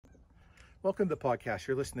Welcome to the podcast.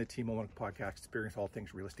 You're listening to the Team Mullenweg Podcast, Experience All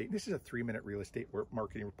Things Real Estate. This is a 3-minute real estate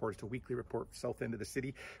marketing report. It's a weekly report for the south end of the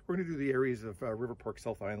city. We're going to do the areas of River Park,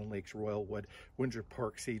 South Island Lakes, Royalwood, Windsor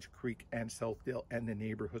Park, Sage Creek, and Southdale, and the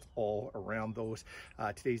neighborhoods all around those.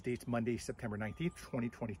 Today's date's Monday, September 19th,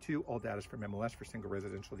 2022. All data is from MLS for single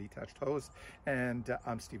residential detached homes. And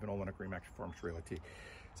I'm Stephen Olin of Remax Performance Realty.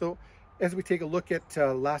 So, as we take a look at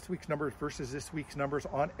last week's numbers versus this week's numbers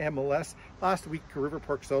on MLS, last week, River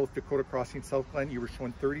Park South, Dakota Crossing, South Glen, you were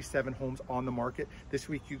showing 37 homes on the market. This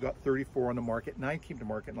week, you got 34 on the market. 9 came to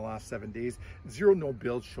market in the last 7 days. 0 no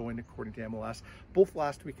builds showing according to MLS. Both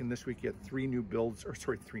last week and this week, you had 3 new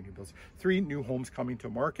homes coming to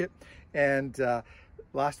market. And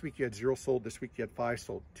last week you had 0 sold. This week you had 5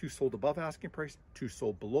 sold. 2 sold above asking price, 2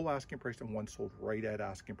 sold below asking price, and 1 sold right at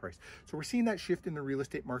asking price. So we're seeing that shift in the real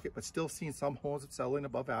estate market, but still seeing some homes selling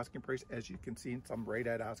above asking price, as you can see, some right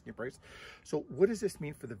at asking price. So what does this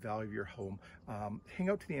mean for the value of your home? Hang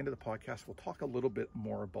out to the end of the podcast. We'll talk a little bit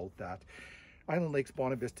more about that. Island Lakes,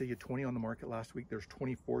 Bonavista, you had 20 on the market last week. There's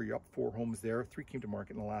 24, you're up 4 homes there. 3 came to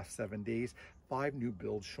market in the last 7 days. 5 new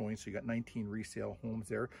builds showing, so you got 19 resale homes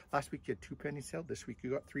there. Last week you had 2 pending sale. This week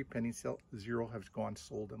you got 3 pending sale. 0 has gone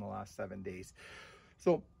sold in the last 7 days.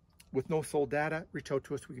 So with no sold data, reach out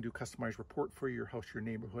to us. We can do a customized report for your house, your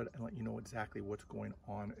neighborhood, and let you know exactly what's going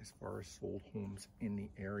on as far as sold homes in the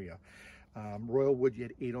area. Royalwood, you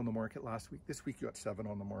had 8 on the market last week. This week you got 7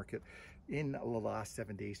 on the market. In the last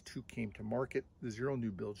 7 days, 2 came to market. 0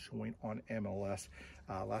 new builds showing on MLS.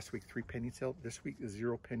 Last week, 3 pending sale. This week,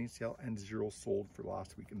 0 pending sale and 0 sold for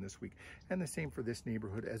last week and this week. And the same for this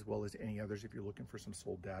neighborhood as well as any others. If you're looking for some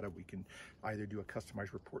sold data, we can either do a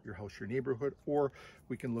customized report, your house, your neighborhood, or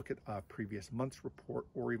we can look at a previous month's report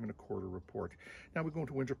or even a quarter report. Now we go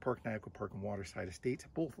into Windsor Park, Niagara Park, and Waterside Estates.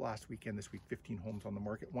 Both last weekend, this week, 15 homes on the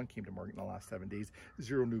market. 1 came to market in the last 7 days.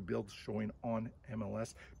 0 new builds showing on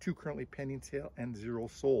MLS. 2 currently pending sale and 0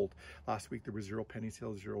 sold. Last week there was 0 pending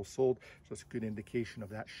sale, 0 sold. So it's a good indication of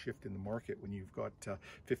that shift in the market when you've got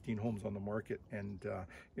 15 homes on the market and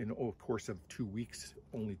in the course of 2 weeks,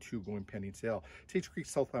 only 2 going pending sale. Sage Creek,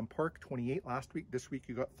 Southland Park, 28 last week. This week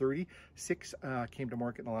you got 30. 6 came to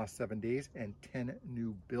market in the last 7 days and 10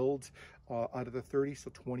 new builds out of the 30, so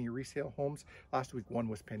 20 resale homes. Last week 1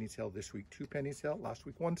 was pending sale. This week 2 pending sale. Last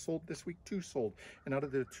week 1 sold. This week 2 sold. And out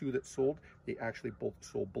of the 2 that sold, they actually both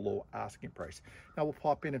sold below asking price. Now we'll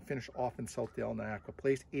pop in and finish off in Southdale, Niagara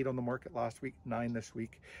Place. 8 on the market last week, 9 this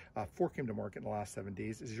week. 4 came to market in the last 7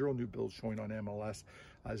 days. 0 new builds showing on MLS.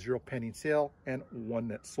 0 pending sale, and 1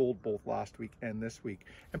 that sold both last week and this week.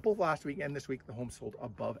 And both last week and this week, the home sold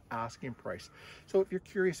above asking price. So if you're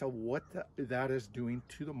curious of what that is doing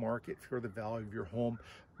to the market for the value of your home,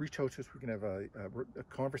 reach out to us. We can have a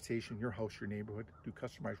conversation, your house, your neighborhood, do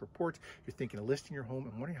customized reports. You're thinking of listing your home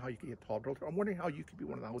and wondering how you can get tall builder. I'm wondering how you could be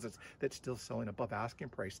one of the houses that's still selling above asking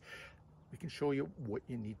price. We can show you what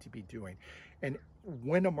you need to be doing. And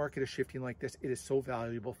when a market is shifting like this, it is so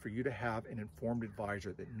valuable for you to have an informed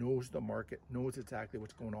advisor that knows the market, knows exactly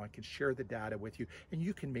what's going on, can share the data with you, and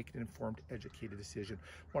you can make an informed, educated decision.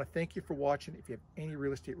 I want to thank you for watching. If you have any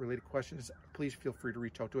real estate related questions, please feel free to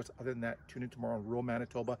reach out to us. Other than that, tune in tomorrow in rural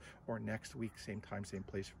Manitoba or next week, same time, same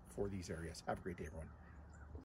place for these areas. Have a great day, everyone.